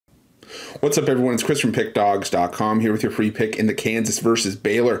What's up, everyone? It's Chris from Pickdawgz.com here with your free pick in the Kansas versus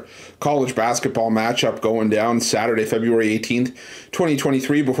Baylor college basketball matchup going down Saturday, February 18th,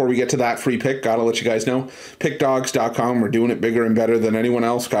 2023. Before we get to that free pick, gotta let you guys know, Pickdawgz.com, we're doing it bigger and better than anyone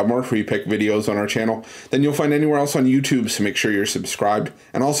else. Got more free pick videos on our channel than you'll find anywhere else on YouTube, so make sure you're subscribed.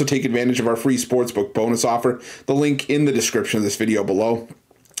 And also take advantage of our free Sportsbook bonus offer, the link in the description of this video below.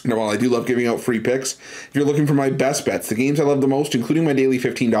 Now, while I do love giving out free picks, if you're looking for my best bets, the games I love the most, including my daily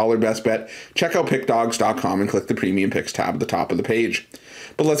 $15 best bet, check out Pickdawgz.com and click the Premium Picks tab at the top of the page.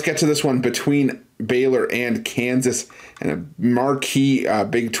 But let's get to this one between Baylor and Kansas, and a marquee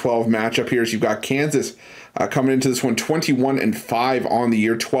Big 12 matchup here. So you've got Kansas coming into this one 21-5 on the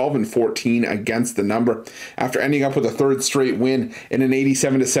year, 12-14 against the number, after ending up with a third straight win in an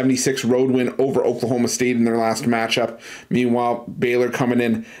 87-76 road win over Oklahoma State in their last matchup. Meanwhile, Baylor coming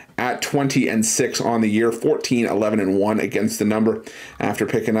in at 20-6 on the year, 14-11-1 against the number, after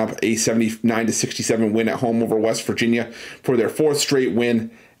picking up a 79-67 win at home over West Virginia for their fourth straight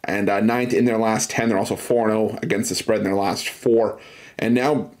win, and ninth in their last 10. They're also 4-0 against the spread in their last 4. And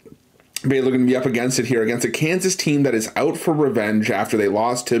now Baylor going to be up against it here, against a Kansas team that is out for revenge after they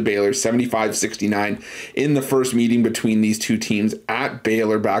lost to Baylor 75-69 in the first meeting between these two teams at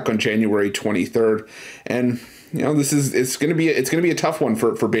Baylor back on January 23rd. And you know, it's going to be a tough one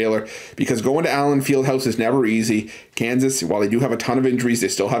for Baylor, because going to Allen Fieldhouse is never easy. Kansas, while they do have a ton of injuries, they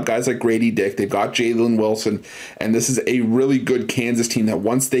still have guys like Grady Dick. They've got Jalen Wilson, and this is a really good Kansas team that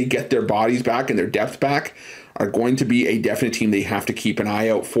once they get their bodies back and their depth back, are going to be a definite team they have to keep an eye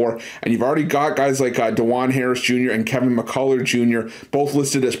out for. And you've already got guys like DeJuan Harris Jr. and Kevin McCullough Jr. both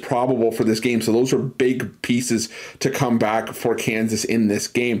listed as probable for this game, so those are big pieces to come back for Kansas in this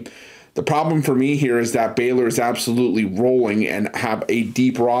game. The problem for me here is that Baylor is absolutely rolling and have a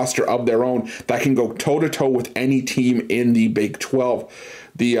deep roster of their own that can go toe-to-toe with any team in the Big 12.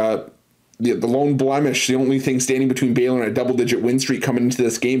 The lone blemish, the only thing standing between Baylor and a double-digit win streak coming into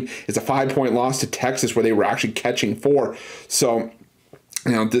this game, is a 5-point loss to Texas, where they were actually catching 4. So,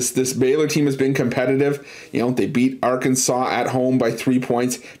 you know, this Baylor team has been competitive. You know, they beat Arkansas at home by 3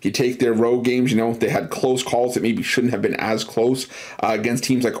 points. If you take their road games, you know, they had close calls that maybe shouldn't have been as close against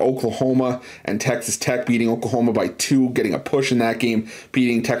teams like Oklahoma and Texas Tech, beating Oklahoma by 2, getting a push in that game,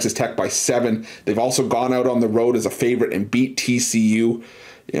 beating Texas Tech by 7. They've also gone out on the road as a favorite and beat TCU. You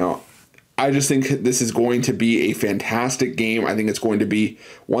know, I just think this is going to be a fantastic game. I think it's going to be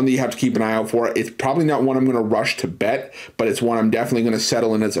one that you have to keep an eye out for. It's probably not one I'm going to rush to bet, but it's one I'm definitely going to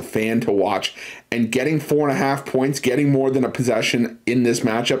settle in as a fan to watch. And getting 4.5 points, getting more than a possession in this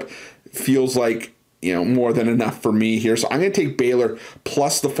matchup feels like, you know, more than enough for me here. So I'm going to take Baylor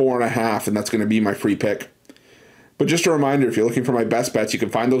plus the 4.5, and that's going to be my free pick. But just a reminder, if you're looking for my best bets, you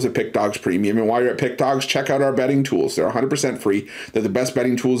can find those at Pickdawgz Premium. And while you're at Pickdawgz, check out our betting tools. They're 100% free. They're the best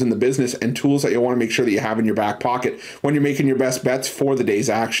betting tools in the business, and tools that you'll want to make sure that you have in your back pocket when you're making your best bets for the day's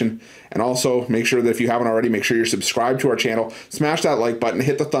action. And also, make sure that if you haven't already, make sure you're subscribed to our channel. Smash that like button,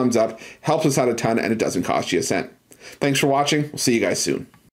 hit the thumbs up. Helps us out a ton, and it doesn't cost you a cent. Thanks for watching. We'll see you guys soon.